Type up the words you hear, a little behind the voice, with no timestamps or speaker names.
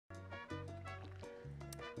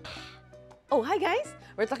Oh, hi guys!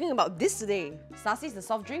 We're talking about this today. Sarsi is the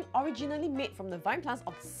soft drink originally made from the vine plants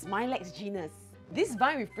of the Smilax genus. This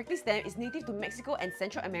vine with prickly stem is native to Mexico and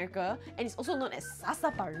Central America and is also known as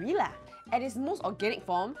sarsaparilla. At its most organic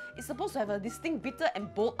form, it's supposed to have a distinct bitter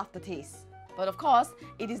and bold aftertaste. But of course,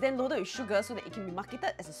 it is then loaded with sugar so that it can be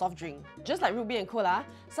marketed as a soft drink. Just like root beer and cola,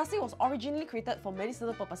 Sarsi was originally created for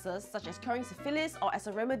medicinal purposes such as curing syphilis or as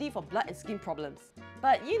a remedy for blood and skin problems.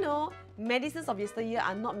 But you know, medicines of yesteryear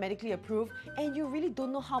are not medically approved and you really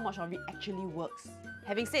don't know how much of it actually works.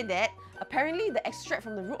 Having said that, apparently the extract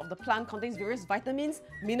from the root of the plant contains various vitamins,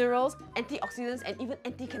 minerals, antioxidants and even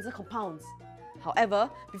anti-cancer compounds. However,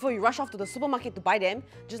 before you rush off to the supermarket to buy them,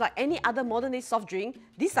 just like any other modern-day soft drink,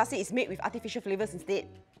 this Sarsi is made with artificial flavours instead.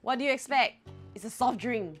 What do you expect? It's a soft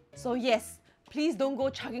drink. So yes, please don't go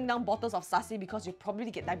chugging down bottles of Sarsi because you'll probably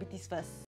get diabetes first.